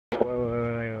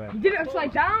did it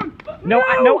upside down. No,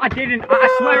 I didn't.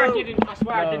 I swear I didn't. I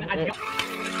swear I didn't.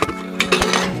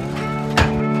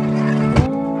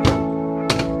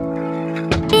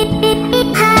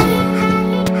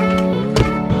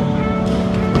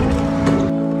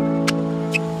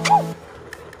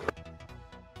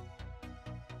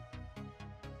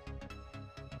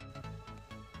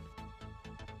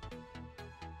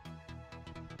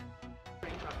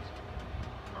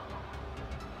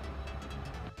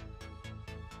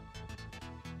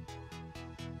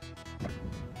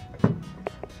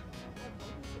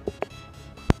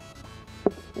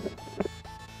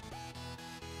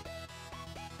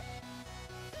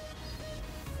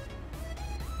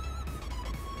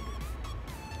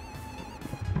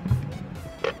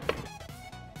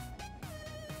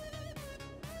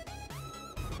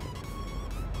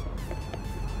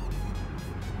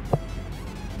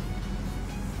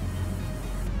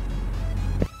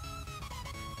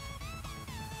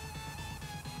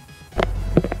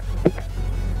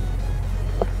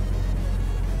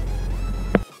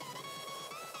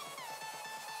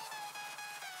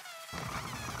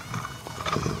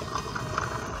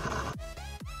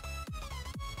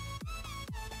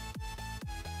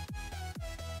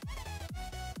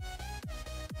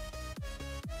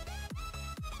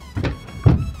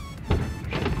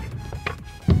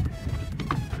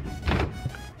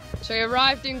 So we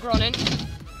arrived in Gronant.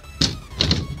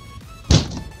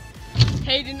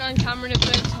 Hayden and Cameron have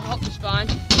learned to hop the spine.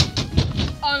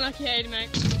 Unlucky Hayden, mate.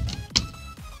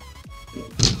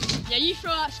 Yeah, you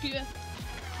throw that scooter.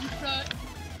 You throw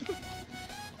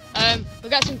it. We'll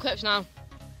get some clips now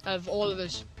of all of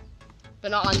us,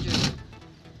 but not Andrew.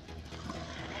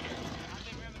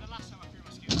 Remember the last time I threw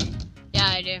my scooter? Yeah,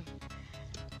 I do.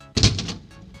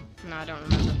 No, I don't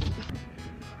remember.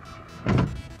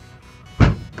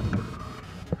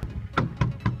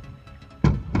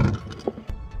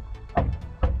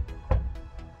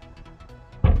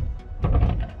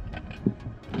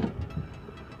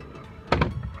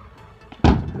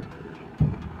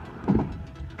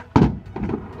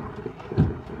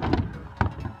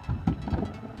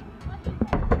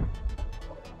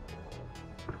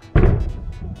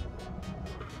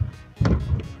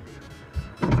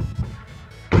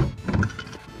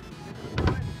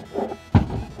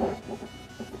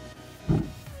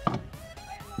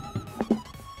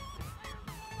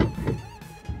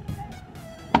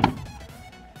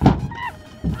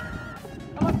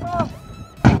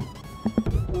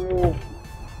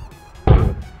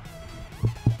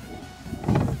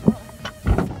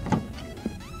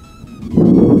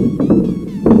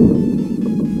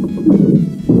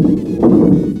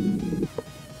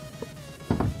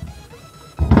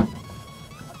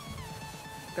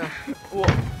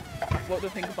 What do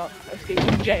you think about escaping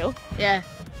from jail? Yeah.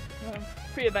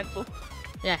 Pretty eventful.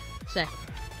 Yeah, sick.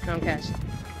 No one cares.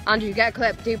 Andrew, get a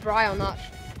clip, do Bri on that.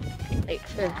 Like,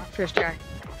 first try.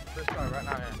 First try right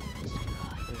now, yeah.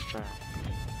 First try.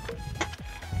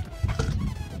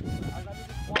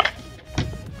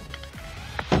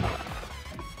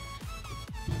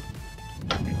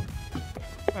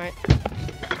 Right.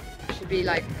 Should be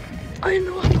like, I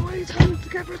know how many times to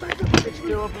get back up. It's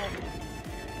doable.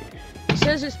 He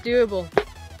says it's doable,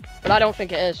 but I don't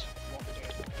think it is.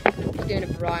 He's doing a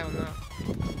Bri on that.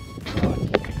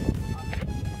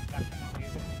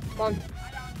 Come on.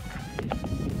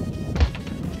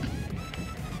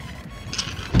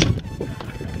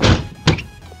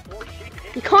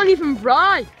 You can't even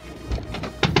Bri.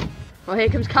 Oh, here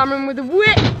comes Cameron with a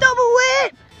whip, double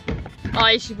whip. Oh,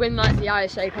 you should win like the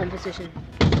ISA competition.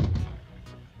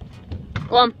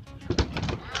 Go on.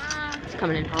 It's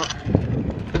coming in hot.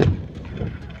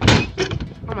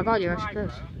 Oh my god, you're actually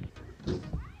close.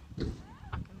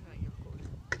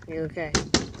 You okay?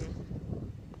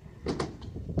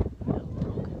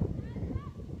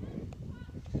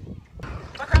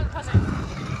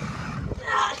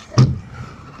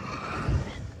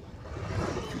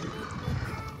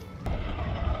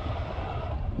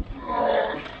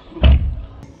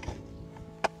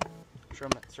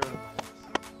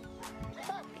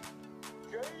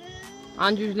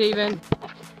 Andrew's leaving.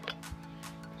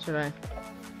 Should I?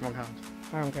 Wrong hand.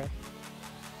 I don't care.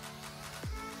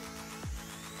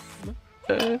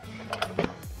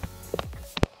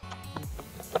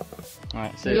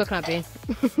 Alright, see You're looking at me.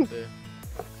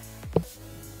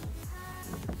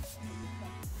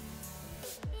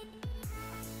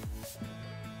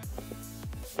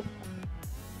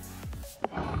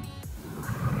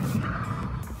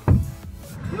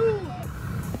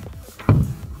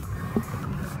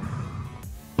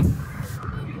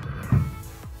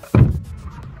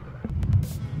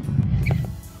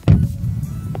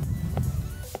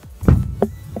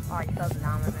 Alright, you fell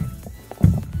down with me.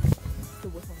 The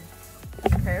whip on.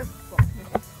 Who?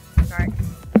 Right.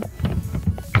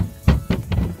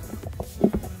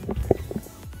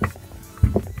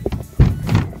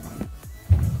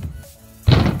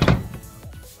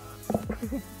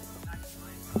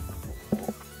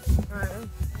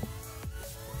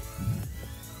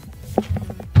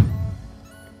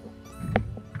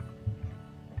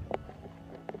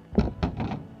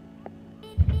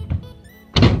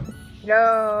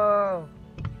 No!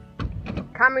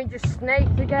 Cameron just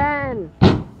snaked again!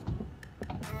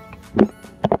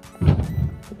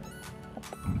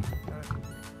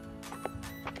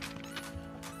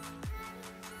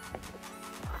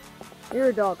 You're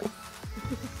a dog.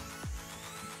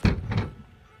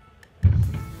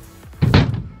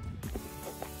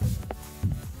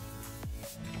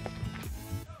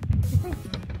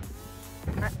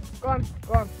 Right, go on,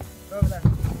 go over there.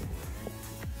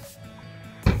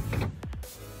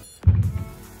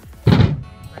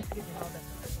 Right, excuse me, hold on.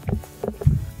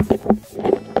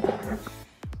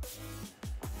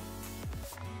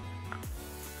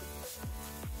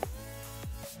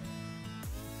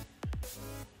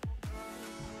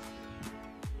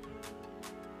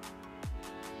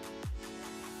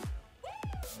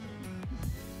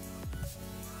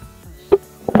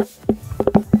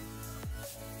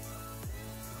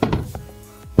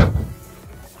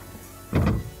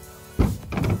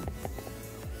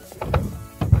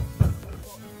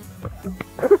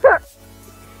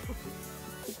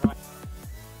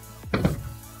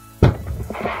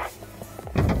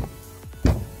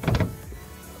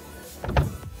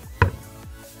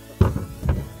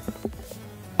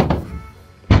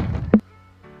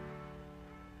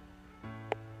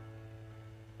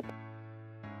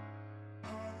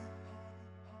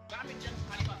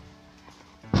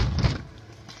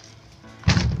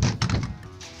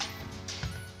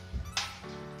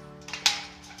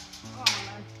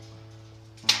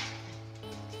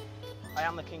 I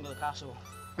am the king of the castle.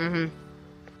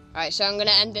 Right, so I'm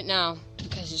gonna end it now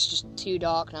because it's just too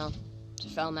dark now to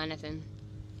film anything.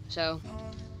 So,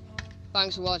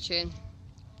 thanks for watching.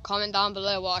 Comment down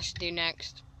below what I should do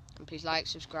next. And please like,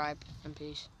 subscribe, and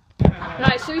peace.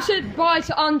 Right, so we said bye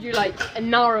to Andrew like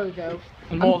an hour ago.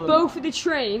 And both of the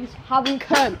trains haven't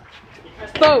come.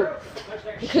 Both.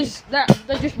 Because they're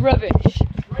just rubbish.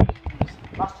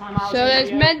 So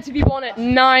there's meant to be one at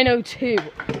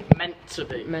 9:02. Meant to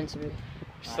be. Meant to be.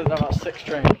 So there are 6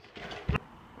 trains.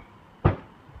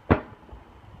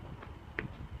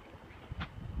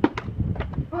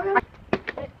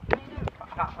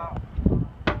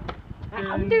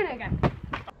 I'm doing it again.